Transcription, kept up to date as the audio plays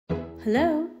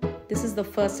Hello, this is the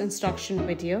first instruction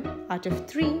video out of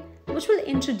 3 which will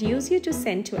introduce you to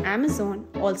Send to Amazon,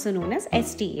 also known as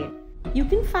STA. You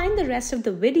can find the rest of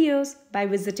the videos by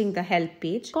visiting the help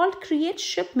page called Create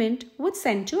Shipment with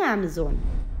Send to Amazon.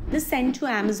 The Send to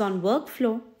Amazon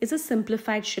workflow is a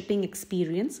simplified shipping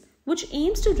experience which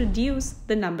aims to reduce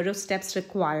the number of steps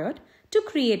required to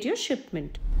create your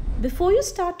shipment. Before you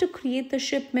start to create the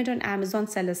shipment on Amazon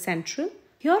Seller Central,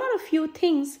 here are a few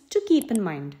things to keep in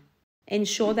mind.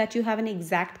 Ensure that you have an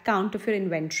exact count of your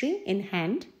inventory in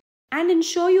hand, and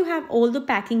ensure you have all the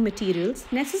packing materials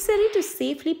necessary to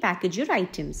safely package your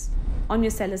items. On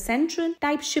your Seller Central,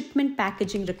 type shipment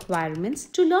packaging requirements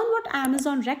to learn what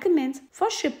Amazon recommends for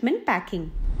shipment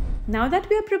packing. Now that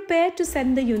we are prepared to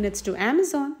send the units to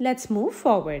Amazon, let's move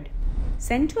forward.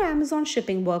 Send to Amazon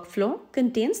shipping workflow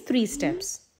contains 3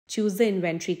 steps. Choose the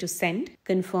inventory to send,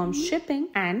 confirm shipping,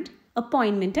 and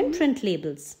appointment and print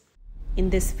labels. In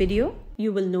this video,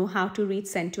 you will know how to reach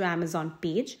Send to Amazon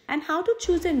page and how to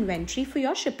choose the inventory for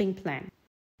your shipping plan.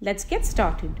 Let's get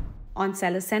started. On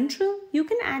Seller Central, you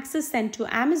can access Send to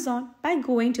Amazon by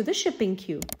going to the shipping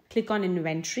queue. Click on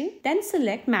Inventory, then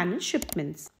select Manage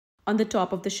Shipments. On the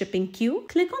top of the shipping queue,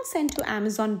 click on Send to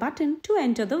Amazon button to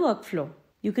enter the workflow.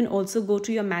 You can also go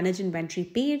to your Manage Inventory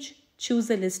page, choose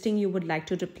the listing you would like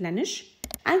to replenish,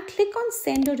 and click on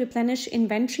Send or Replenish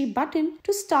Inventory button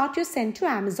to start your Send to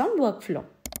Amazon workflow.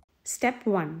 Step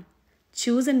 1.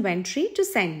 Choose inventory to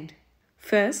send.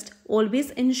 First, always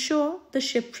ensure the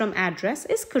ship from address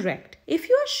is correct. If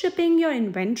you are shipping your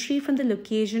inventory from the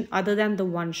location other than the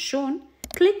one shown,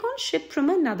 click on Ship from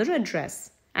another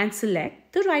address and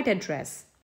select the right address.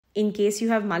 In case you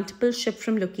have multiple ship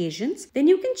from locations, then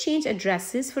you can change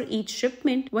addresses for each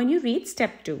shipment when you reach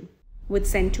Step 2. With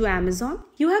Send to Amazon,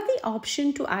 you have the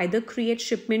option to either create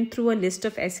shipment through a list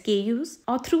of SKUs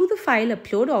or through the file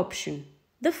upload option.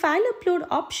 The file upload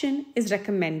option is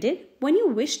recommended when you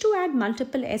wish to add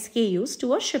multiple SKUs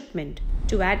to a shipment.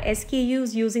 To add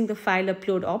SKUs using the file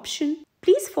upload option,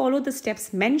 please follow the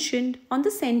steps mentioned on the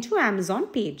Send to Amazon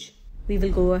page. We will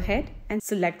go ahead and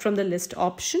select from the list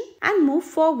option and move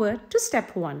forward to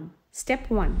Step 1. Step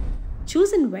 1.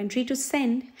 Choose inventory to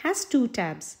send has 2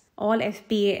 tabs. All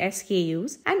FBA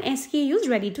SKUs and SKUs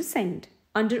ready to send.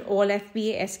 Under All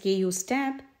FBA SKUs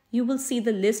tab, you will see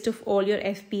the list of all your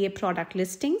FBA product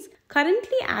listings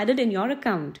currently added in your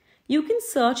account. You can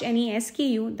search any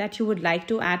SKU that you would like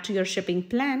to add to your shipping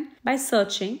plan by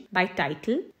searching by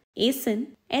title, ASIN,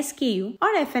 SKU,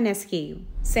 or FN SKU.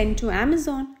 Send to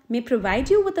Amazon may provide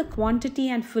you with the quantity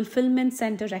and fulfillment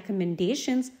center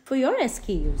recommendations for your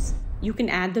SKUs. You can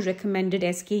add the recommended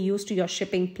SKUs to your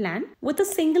shipping plan with a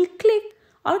single click,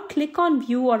 or click on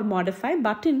View or Modify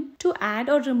button to add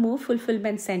or remove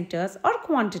fulfillment centers or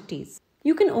quantities.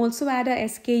 You can also add a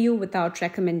SKU without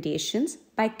recommendations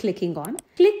by clicking on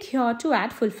Click here to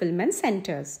add fulfillment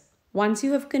centers. Once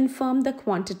you have confirmed the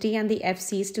quantity and the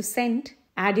FCs to send,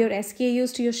 add your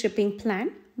SKUs to your shipping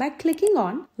plan by clicking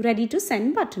on Ready to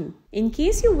Send button. In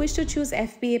case you wish to choose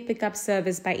FBA Pickup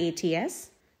Service by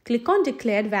ATS, click on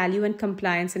Declared Value and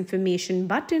Compliance Information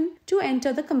button to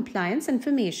enter the compliance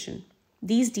information.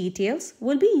 These details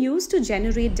will be used to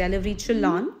generate delivery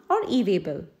challan or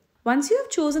e-waybill. Once you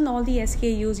have chosen all the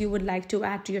SKUs you would like to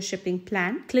add to your shipping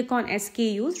plan, click on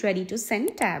SKUs Ready to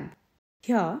Send tab.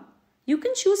 Here, you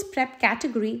can choose prep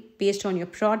category based on your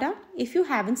product if you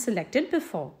haven't selected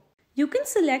before. You can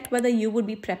select whether you would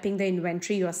be prepping the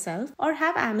inventory yourself or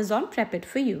have Amazon prep it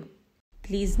for you.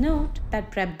 Please note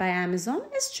that Prep by Amazon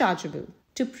is chargeable.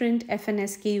 To print FN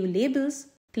SKU labels,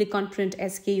 click on Print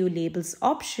SKU Labels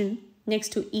option next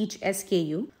to each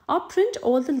SKU, or print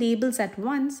all the labels at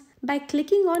once by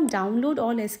clicking on Download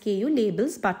All SKU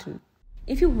Labels button.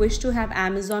 If you wish to have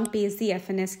Amazon paste the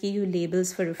FN SKU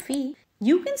labels for a fee,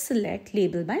 you can select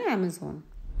Label by Amazon.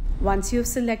 Once you have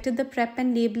selected the prep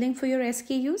and labeling for your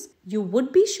SKUs, you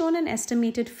would be shown an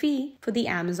estimated fee for the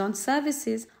Amazon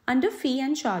services under Fee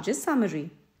and Charges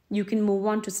Summary. You can move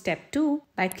on to Step 2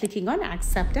 by clicking on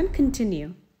Accept and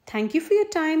Continue. Thank you for your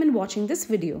time in watching this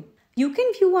video. You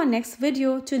can view our next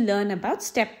video to learn about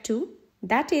Step 2,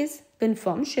 that is,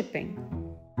 confirm shipping.